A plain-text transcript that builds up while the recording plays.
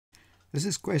This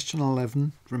is question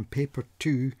 11 from paper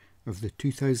 2 of the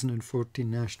 2014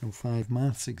 National 5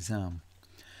 Maths exam.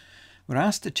 We're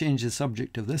asked to change the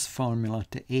subject of this formula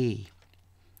to A.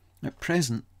 At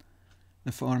present,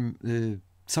 the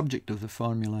subject of the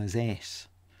formula is S.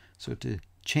 So to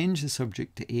change the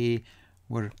subject to A,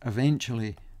 we're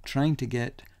eventually trying to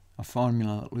get a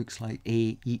formula that looks like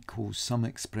A equals some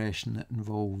expression that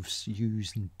involves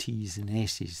U's and T's and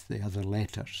S's, the other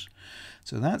letters.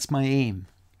 So that's my aim,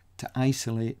 to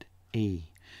isolate A.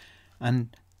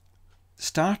 And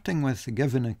starting with the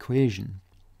given equation,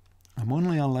 I'm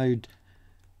only allowed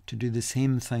to do the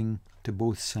same thing to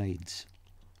both sides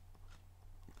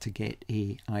to get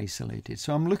A isolated.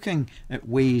 So I'm looking at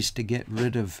ways to get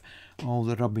rid of all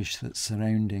the rubbish that's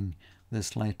surrounding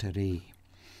this letter A.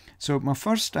 So my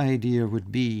first idea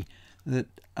would be that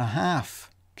a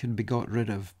half can be got rid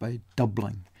of by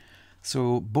doubling.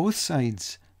 So both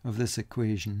sides of this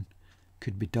equation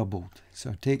could be doubled.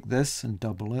 So I take this and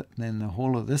double it, then the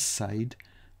whole of this side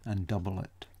and double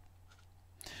it.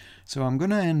 So I'm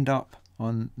going to end up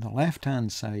on the left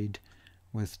hand side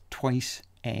with twice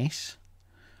S.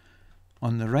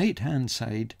 On the right hand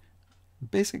side,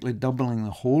 basically doubling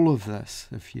the whole of this.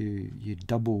 If you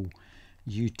double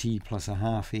ut plus a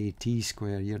half at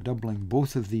squared, you're doubling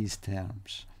both of these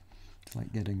terms. It's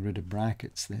like getting rid of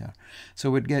brackets there.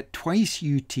 So we'd get twice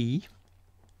ut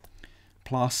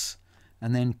plus,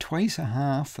 and then twice a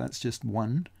half, that's just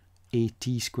 1, at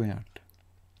squared.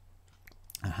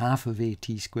 A half of at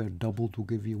squared doubled will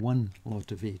give you 1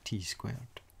 lot of at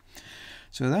squared.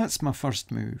 So that's my first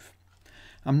move.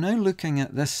 I'm now looking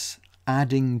at this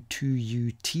adding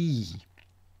 2ut,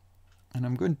 and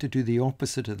I'm going to do the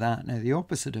opposite of that. Now the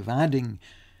opposite of adding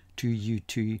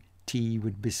 2ut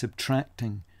would be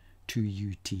subtracting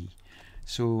 2ut.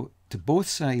 So to both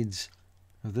sides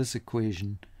of this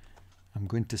equation, I'm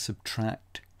going to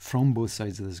subtract, from both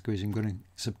sides of this equation, I'm going to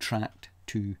subtract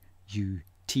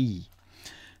 2ut.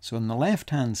 So on the left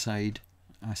hand side,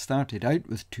 I started out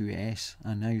with 2s,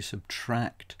 I now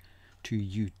subtract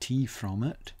 2ut from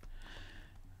it.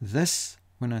 This,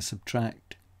 when I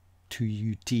subtract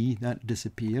 2ut, that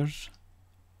disappears,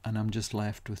 and I'm just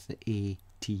left with the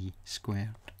at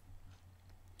squared.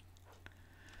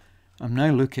 I'm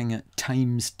now looking at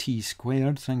times t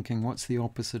squared, thinking what's the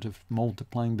opposite of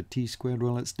multiplying by t squared?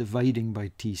 Well, it's dividing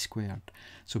by t squared.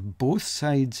 So both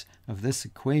sides of this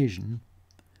equation,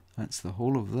 that's the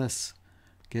whole of this,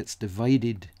 gets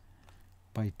divided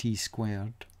by t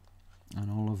squared,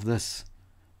 and all of this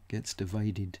gets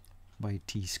divided by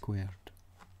t squared.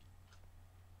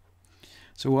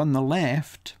 So on the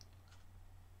left,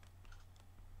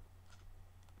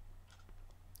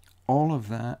 all of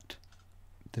that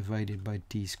divided by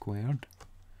t squared.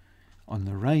 On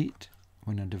the right,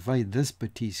 when I divide this by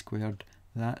t squared,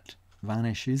 that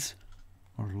vanishes,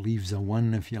 or leaves a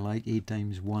 1 if you like, a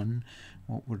times 1.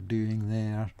 What we're doing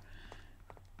there,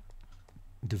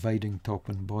 dividing top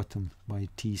and bottom by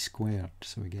t squared.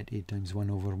 So we get a times 1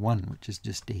 over 1, which is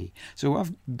just a. So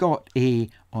I've got a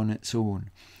on its own.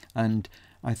 And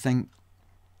I think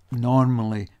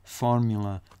normally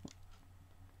formula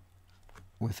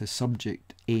with a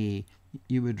subject a,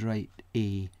 you would write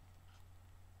a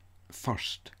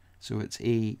first. So it's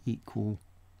a equal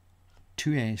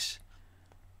 2s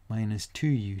minus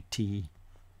 2ut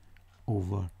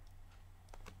over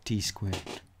t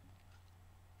squared.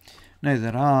 Now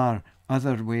there are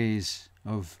other ways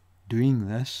of doing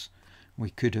this.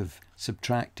 We could have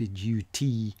subtracted ut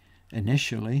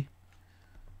initially,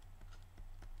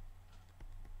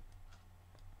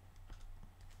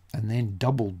 and then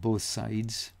doubled both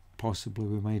sides. Possibly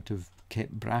we might have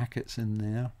kept brackets in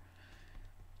there,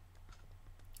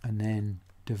 and then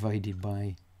divided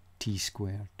by t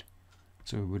squared.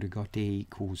 So we would have got a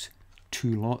equals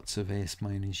 2 lots of s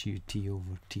minus ut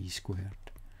over t squared.